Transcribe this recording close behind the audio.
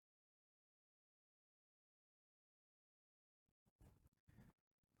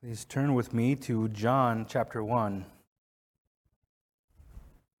Please turn with me to John chapter 1.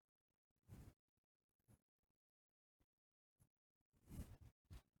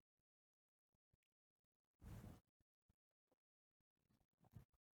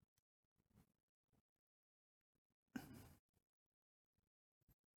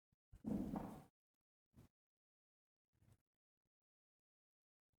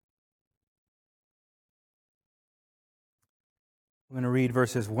 I'm going to read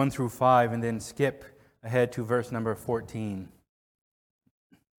verses 1 through 5 and then skip ahead to verse number 14.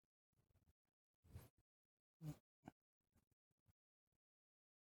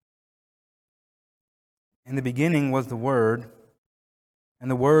 In the beginning was the Word,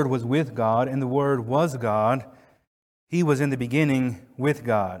 and the Word was with God, and the Word was God. He was in the beginning with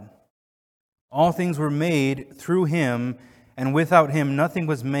God. All things were made through Him, and without Him nothing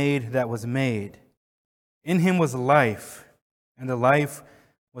was made that was made. In Him was life, and the life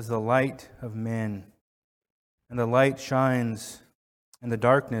was the light of men. And the light shines in the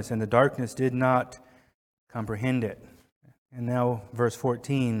darkness, and the darkness did not comprehend it. And now verse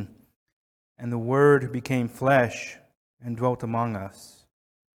 14. And the Word became flesh and dwelt among us.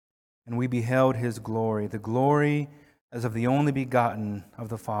 And we beheld His glory, the glory as of the only begotten of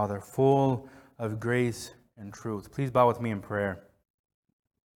the Father, full of grace and truth. Please bow with me in prayer.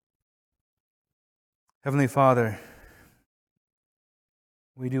 Heavenly Father,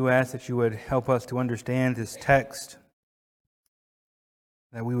 we do ask that you would help us to understand this text,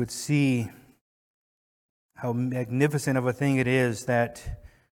 that we would see how magnificent of a thing it is that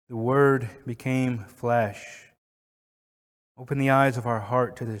the Word became flesh. Open the eyes of our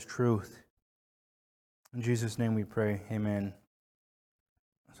heart to this truth. In Jesus' name we pray, amen.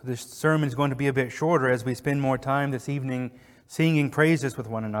 So this sermon is going to be a bit shorter as we spend more time this evening singing praises with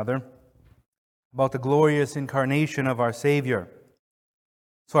one another about the glorious incarnation of our Savior.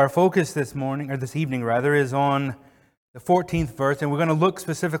 So our focus this evening is on the 14th verse, and we're going to look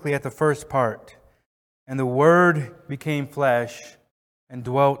specifically at the first part. And the Word became flesh and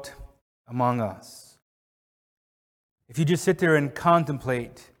dwelt among us. If you just sit there and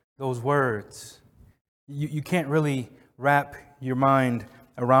contemplate those words, you can't really wrap your mind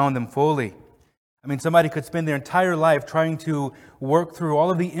around them fully. I mean, somebody could spend their entire life trying to work through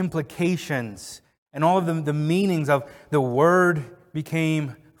all of the implications and all of the meanings of the Word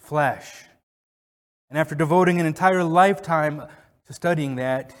became flesh. And after devoting an entire lifetime to studying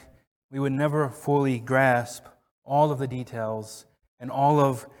that, we would never fully grasp all of the details and all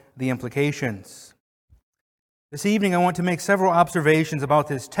of the implications. This evening, I want to make several observations about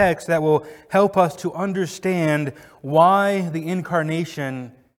this text that will help us to understand why the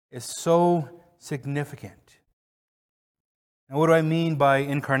incarnation is so significant. Now, what do I mean by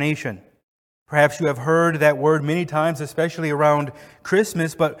incarnation? Perhaps you have heard that word many times, especially around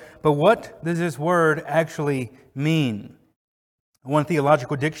Christmas, but what does this word actually mean? One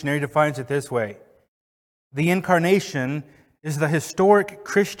theological dictionary defines it this way. The incarnation is the historic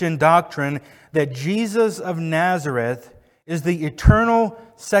Christian doctrine that Jesus of Nazareth is the eternal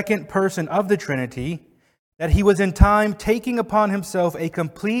second person of the Trinity, that He was in time taking upon Himself a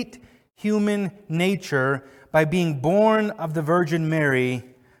complete human nature by being born of the Virgin Mary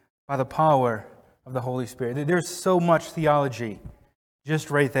by the power of the Holy Spirit. There's so much theology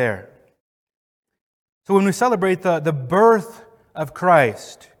just right there. So when we celebrate the birth of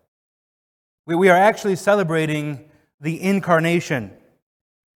Christ, we are actually celebrating the incarnation.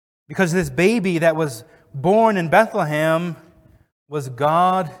 Because this baby that was born in Bethlehem was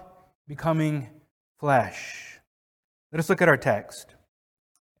God becoming flesh. Let us look at our text.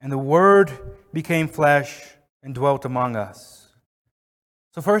 And the Word became flesh and dwelt among us.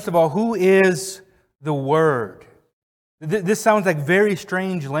 So first of all, who is the Word? This sounds like very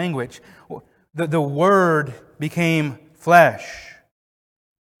strange language. The Word became flesh.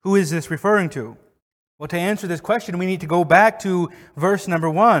 Who is this referring to? Well, to answer this question, we need to go back to verse number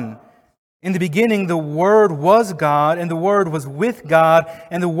 1. In the beginning, the Word was God, and the Word was with God,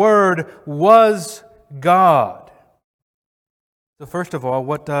 and the Word was God. So first of all,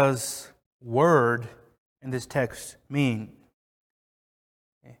 what does Word in this text mean?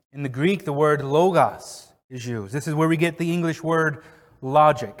 In the Greek, the word logos is used. This is where we get the English word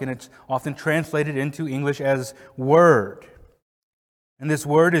logic, and it's often translated into English as word. And this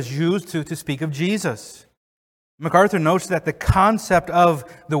word is used to speak of Jesus. MacArthur notes that the concept of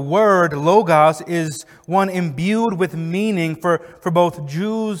the word logos is one imbued with meaning for both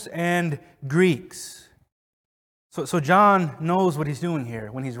Jews and Greeks. So John knows what he's doing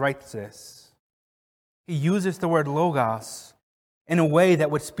here when he writes this. He uses the word logos in a way that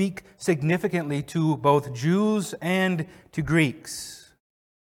would speak significantly to both Jews and to Greeks.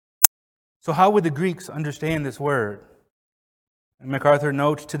 So how would the Greeks understand this word? MacArthur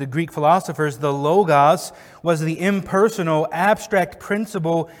notes, to the Greek philosophers, the logos was the impersonal, abstract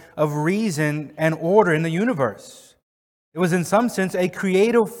principle of reason and order in the universe. It was in some sense a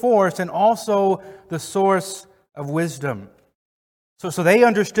creative force and also the source of wisdom. So they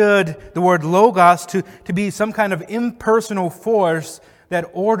understood the word logos to be some kind of impersonal force that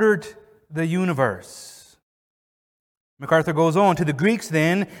ordered the universe. MacArthur goes on, to the Greeks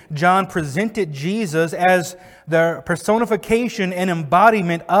then, John presented Jesus as the personification and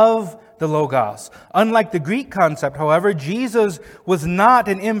embodiment of the Logos. Unlike the Greek concept, however, Jesus was not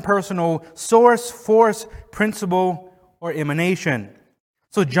an impersonal source, force, principle, or emanation.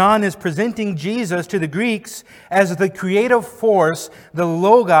 So John is presenting Jesus to the Greeks as the creative force, the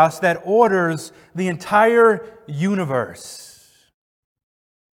Logos that orders the entire universe.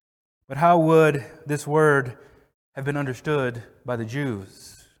 But how would this word have been understood by the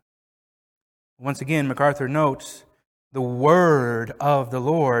Jews? Once again, MacArthur notes, the word of the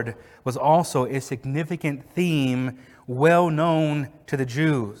Lord was also a significant theme well known to the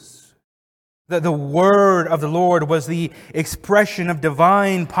Jews. The word of the Lord was the expression of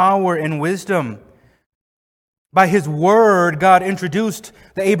divine power and wisdom. By His word, God introduced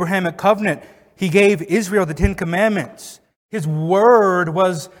the Abrahamic covenant. He gave Israel the Ten Commandments. His word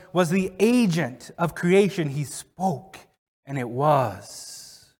was the agent of creation. He spoke, and it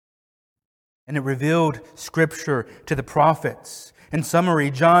was. And it revealed Scripture to the prophets. In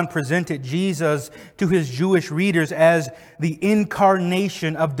summary, John presented Jesus to his Jewish readers as the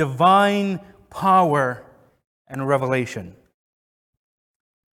incarnation of divine power and revelation.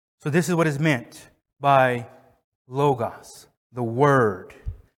 So this is what is meant by Logos, the Word.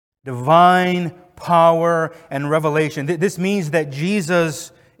 Divine power and revelation. This means that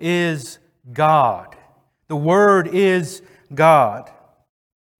Jesus is God. The Word is God.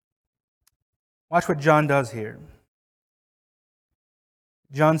 Watch what John does here.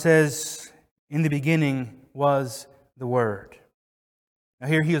 John says, in the beginning was the Word. Now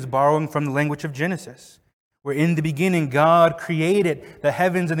here he is borrowing from the language of Genesis, where in the beginning God created the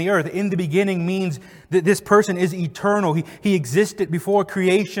heavens and the earth. In the beginning means that this person is eternal. He existed before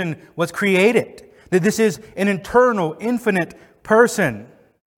creation was created. That this is an eternal, infinite person.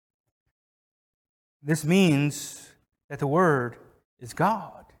 This means that the Word is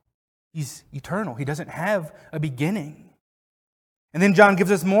God. He's eternal. He doesn't have a beginning. And then John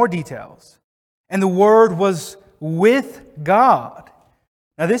gives us more details. And the Word was with God.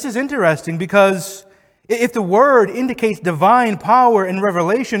 Now this is interesting because if the Word indicates divine power and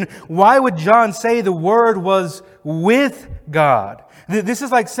revelation, why would John say the Word was with God? This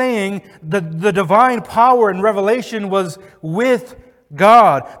is like saying the divine power and revelation was with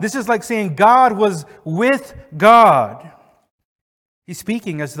God. This is like saying God was with God. He's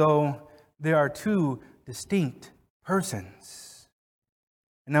speaking as though there are two distinct persons.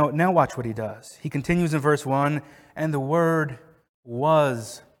 Now watch what he does. He continues in verse 1, and the Word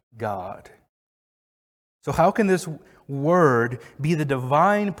was God. So how can this Word be the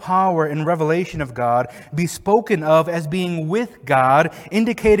divine power and revelation of God, be spoken of as being with God,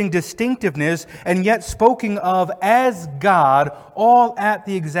 indicating distinctiveness, and yet spoken of as God, all at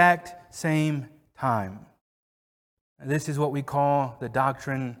the exact same time? This is what we call the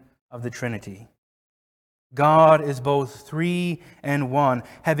doctrine of the Trinity. God is both three and one,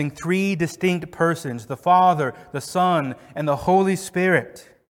 having three distinct persons, the Father, the Son, and the Holy Spirit,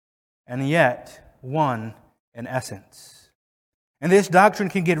 and yet one in essence. And this doctrine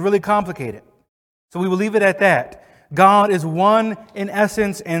can get really complicated. So we will leave it at that. God is one in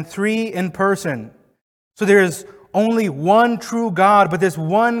essence and three in person. So there is only one true God, but this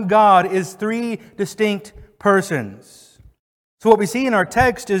one God is three distinct persons. So what we see in our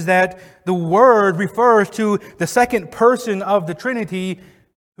text is that the Word refers to the second person of the Trinity,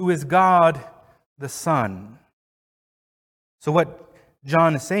 who is God the Son. So what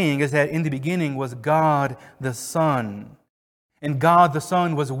John is saying is that in the beginning was God the Son. And God the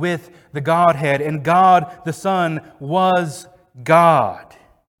Son was with the Godhead. And God the Son was God.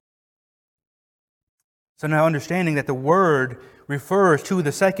 So now understanding that the Word refers to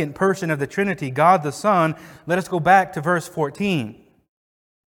the second person of the Trinity, God the Son, let us go back to verse 14.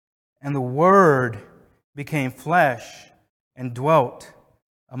 And the Word became flesh and dwelt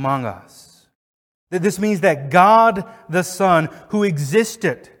among us. This means that God the Son, who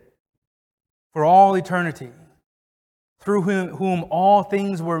existed for all eternity, through whom all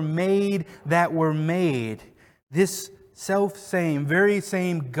things were made that were made, this very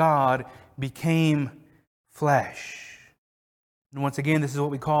same God became flesh. And once again, this is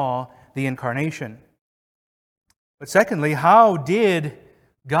what we call the incarnation. But secondly, how did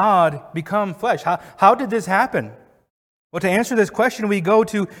God become flesh? How did this happen? Well, to answer this question, we go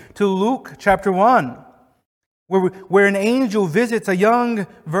to Luke chapter 1, where an angel visits a young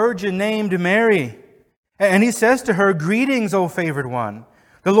virgin named Mary. And he says to her, "Greetings, O favored one.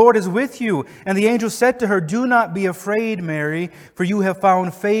 The Lord is with you." And the angel said to her, "Do not be afraid, Mary, for you have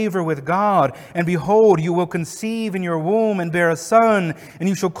found favor with God. And behold, you will conceive in your womb and bear a son, and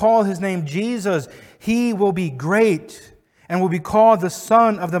you shall call his name Jesus. He will be great and will be called the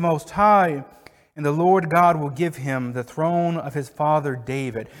Son of the Most High. And the Lord God will give him the throne of his father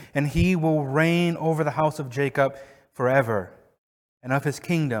David, and he will reign over the house of Jacob forever. And of his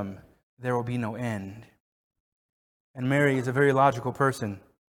kingdom there will be no end." And Mary is a very logical person.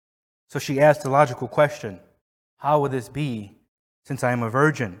 So she asked a logical question: "How will this be, since I am a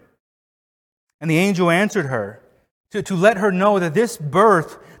virgin?" And the angel answered her to let her know that this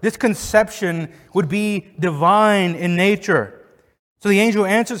birth, this conception, would be divine in nature. So the angel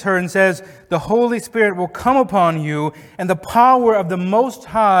answers her and says, "The Holy Spirit will come upon you, and the power of the Most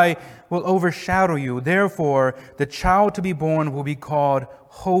High will overshadow you. Therefore, the child to be born will be called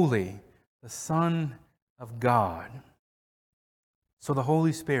Holy, the Son of God." So the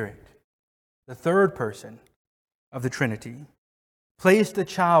Holy Spirit, the third person of the Trinity, placed the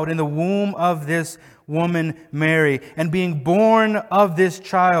child in the womb of this woman, Mary, and being born of this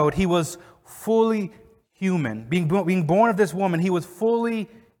child, he was fully human. Being born of this woman, he was fully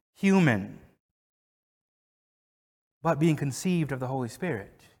human, but being conceived of the Holy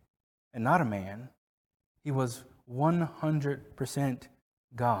Spirit and not a man, he was 100%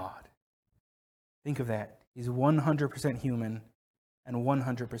 God. Think of that. He's 100% human and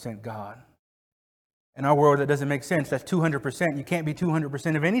 100% God. In our world, that doesn't make sense. That's 200%. You can't be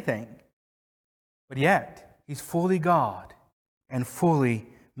 200% of anything. But yet, he's fully God and fully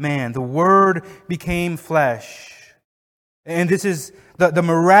man. The Word became flesh. And this is the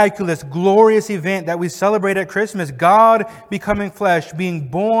miraculous, glorious event that we celebrate at Christmas. God becoming flesh, being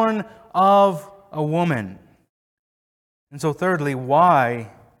born of a woman. And so thirdly,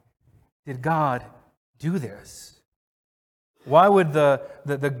 why did God do this? Why would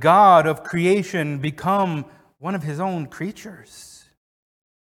the God of creation become one of his own creatures?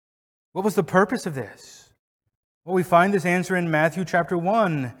 What was the purpose of this? Well, we find this answer in Matthew chapter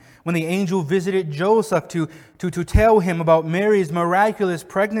 1, when the angel visited Joseph to tell him about Mary's miraculous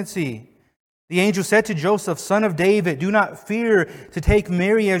pregnancy. The angel said to Joseph, "Son of David, do not fear to take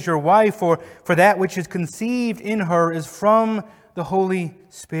Mary as your wife, for that which is conceived in her is from the Holy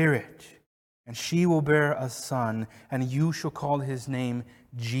Spirit. And she will bear a son, and you shall call his name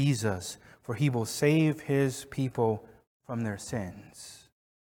Jesus, for he will save his people from their sins."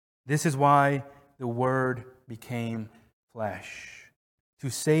 This is why the Word became flesh, to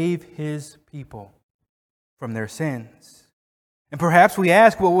save his people from their sins. And perhaps we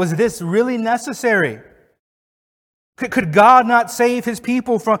ask, well, was this really necessary? Could God not save his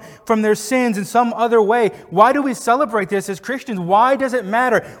people from their sins in some other way? Why do we celebrate this as Christians? Why does it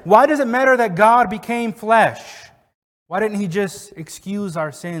matter? Why does it matter that God became flesh? Why didn't he just excuse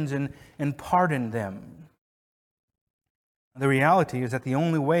our sins and pardon them? The reality is that the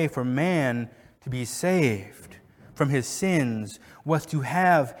only way for man to be saved from his sins was to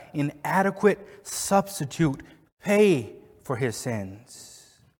have an adequate substitute pay for his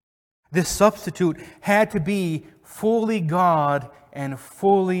sins. This substitute had to be fully God and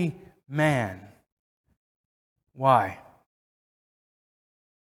fully man. Why?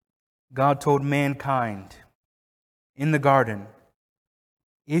 God told mankind in the garden,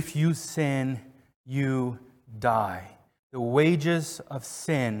 "If you sin, you die. The wages of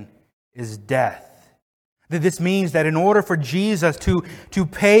sin is death." This means that in order for Jesus to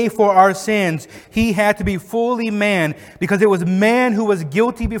pay for our sins, he had to be fully man, because it was man who was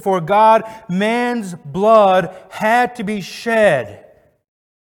guilty before God. Man's blood had to be shed.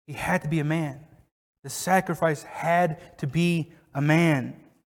 He had to be a man. The sacrifice had to be a man.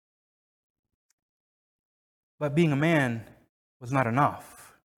 But being a man was not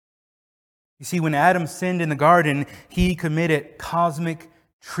enough. You see, when Adam sinned in the garden, he committed cosmic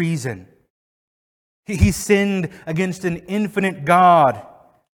treason. He sinned against an infinite God.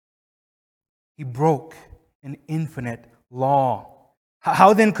 He broke an infinite law.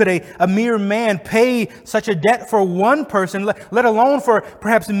 How then could a mere man pay such a debt for one person, let alone for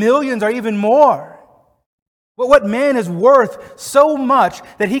perhaps millions or even more? But what man is worth so much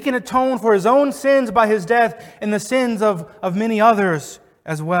that he can atone for his own sins by his death and the sins of many others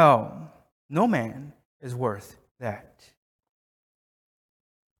as well? No man is worth that.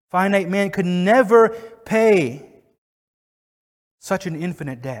 Finite man could never pay such an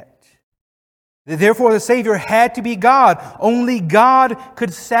infinite debt. Therefore, the Savior had to be God. Only God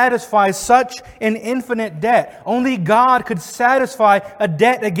could satisfy such an infinite debt. Only God could satisfy a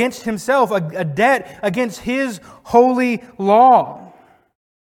debt against Himself, a debt against His holy law.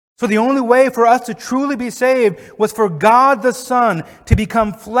 So the only way for us to truly be saved was for God the Son to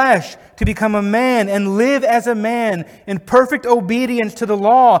become flesh, to become a man, and live as a man in perfect obedience to the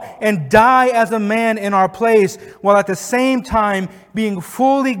law, and die as a man in our place, while at the same time being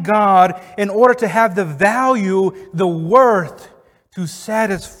fully God, in order to have the value, the worth to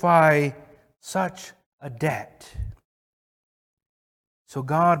satisfy such a debt. So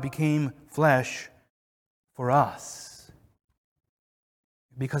God became flesh for us,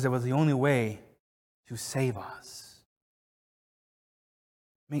 because it was the only way to save us.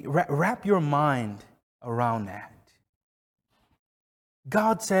 I mean, wrap your mind around that.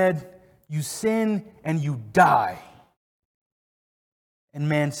 God said, you sin and you die. And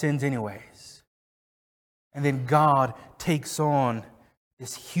man sins anyways. And then God takes on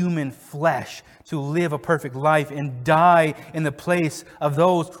this human flesh to live a perfect life and die in the place of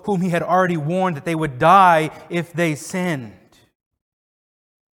those whom He had already warned that they would die if they sinned.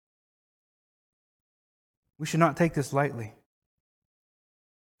 We should not take this lightly.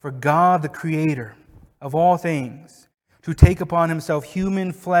 For God, the Creator of all things, to take upon Himself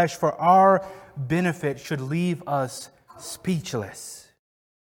human flesh for our benefit should leave us speechless.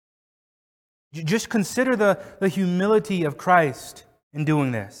 Just consider the humility of Christ in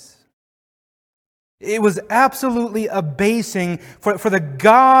doing this. It was absolutely abasing for the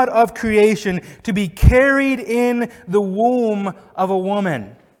God of creation to be carried in the womb of a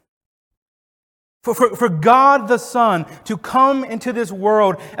woman. For God the Son to come into this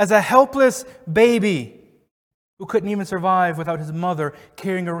world as a helpless baby who couldn't even survive without His mother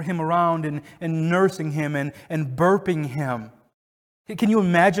carrying Him around and nursing Him and burping Him. Can you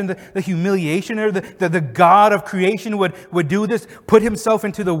imagine the humiliation there? The God of creation would do this, put Himself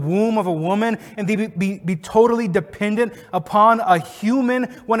into the womb of a woman and be totally dependent upon a human,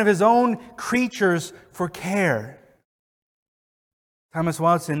 one of His own creatures, for care. Thomas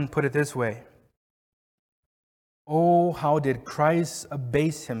Watson put it this way: oh, how did Christ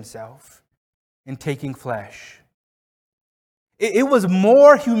abase Himself in taking flesh? It was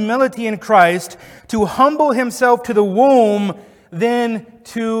more humility in Christ to humble Himself to the womb than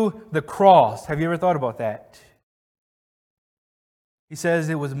to the cross. Have you ever thought about that? He says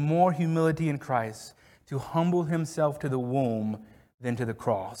it was more humility in Christ to humble Himself to the womb than to the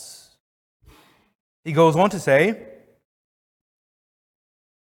cross. He goes on to say,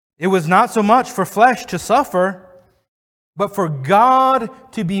 it was not so much for flesh to suffer, but for God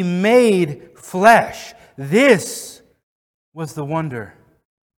to be made flesh. This was the wonder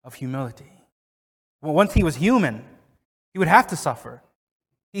of humility. Well, once He was human, He would have to suffer.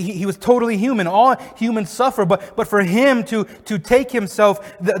 He was totally human. All humans suffer, but for Him to take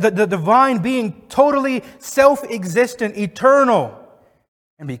Himself, the divine being, totally self-existent, eternal,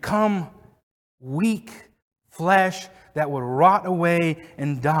 and become weak flesh that would rot away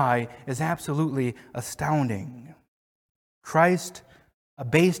and die is absolutely astounding. Christ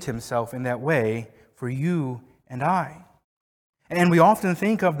abased Himself in that way for you and I. And we often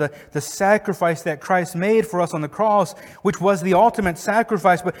think of the sacrifice that Christ made for us on the cross, which was the ultimate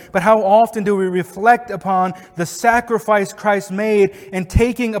sacrifice. But how often do we reflect upon the sacrifice Christ made in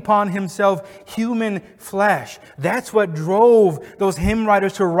taking upon Himself human flesh? That's what drove those hymn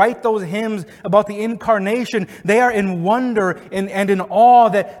writers to write those hymns about the incarnation. They are in wonder and in awe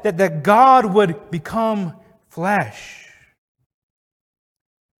that God would become flesh.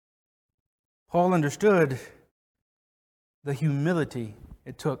 Paul understood the humility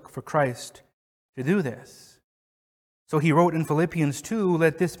it took for Christ to do this. So he wrote in Philippians 2,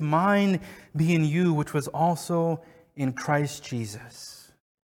 let this mind be in you, which was also in Christ Jesus,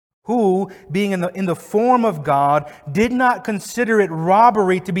 who, being in the form of God, did not consider it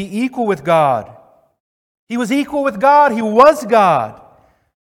robbery to be equal with God. He was equal with God. He was God,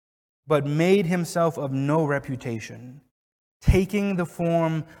 but made Himself of no reputation, taking the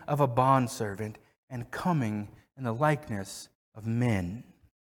form of a bondservant and coming in the likeness of men.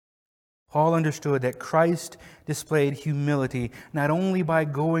 Paul understood that Christ displayed humility not only by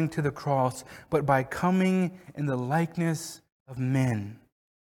going to the cross, but by coming in the likeness of men.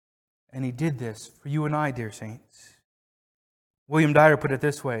 And He did this for you and I, dear saints. William Dyer put it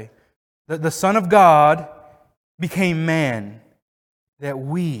this way: the Son of God became man, that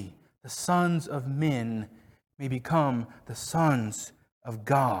we, the sons of men, may become the sons of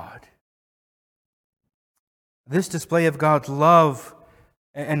God. This display of God's love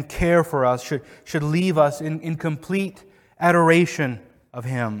and care for us should leave us in complete adoration of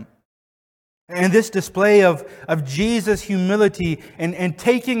Him. And this display of Jesus' humility and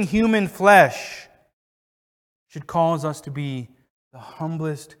taking human flesh should cause us to be the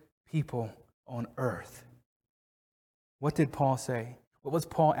humblest people on earth. What did Paul say? What was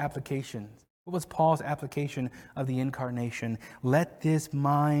Paul's application? What was Paul's application of the incarnation? Let this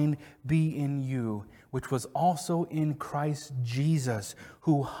mind be in you, which was also in Christ Jesus,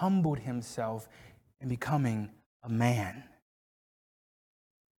 who humbled himself in becoming a man.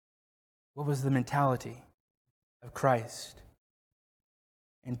 What was the mentality of Christ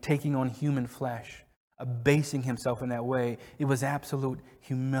in taking on human flesh, abasing himself in that way? It was absolute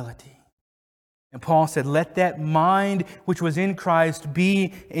humility. And Paul said, let that mind which was in Christ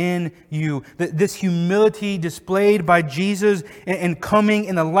be in you. This humility displayed by Jesus and coming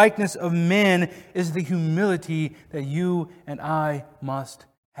in the likeness of men is the humility that you and I must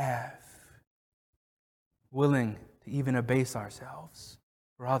have. Willing to even abase ourselves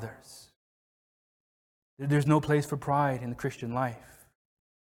for others. There's no place for pride in the Christian life.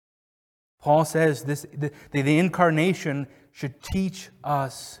 Paul says the incarnation should teach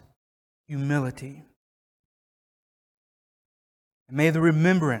us humility. And may the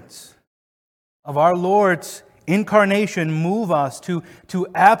remembrance of our Lord's incarnation move us to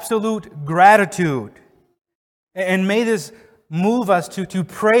absolute gratitude. And may this move us to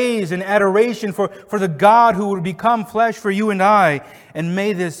praise and adoration for the God who would become flesh for you and I. And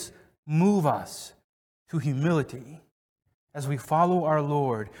may this move us to humility as we follow our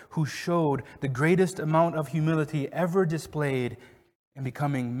Lord, who showed the greatest amount of humility ever displayed in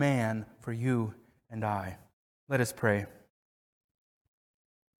becoming man for you and I. Let us pray.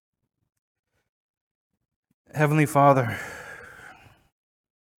 Heavenly Father,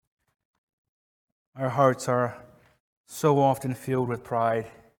 our hearts are so often filled with pride,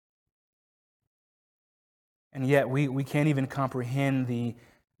 and yet we can't even comprehend the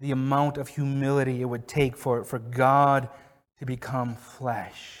amount of humility it would take for God to become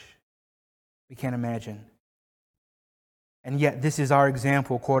flesh. We can't imagine. And yet this is our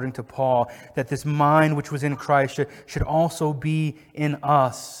example, according to Paul, that this mind which was in Christ should also be in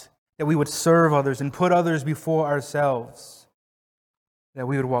us, that we would serve others and put others before ourselves, that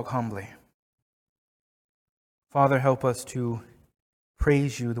we would walk humbly. Father, help us to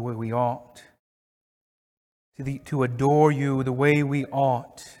praise you the way we ought, to adore you the way we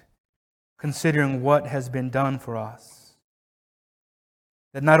ought, considering what has been done for us.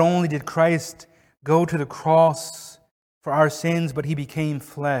 That not only did Christ go to the cross for our sins, but he became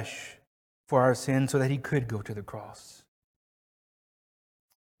flesh for our sins so that he could go to the cross.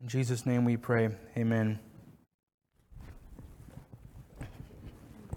 In Jesus' name we pray. Amen.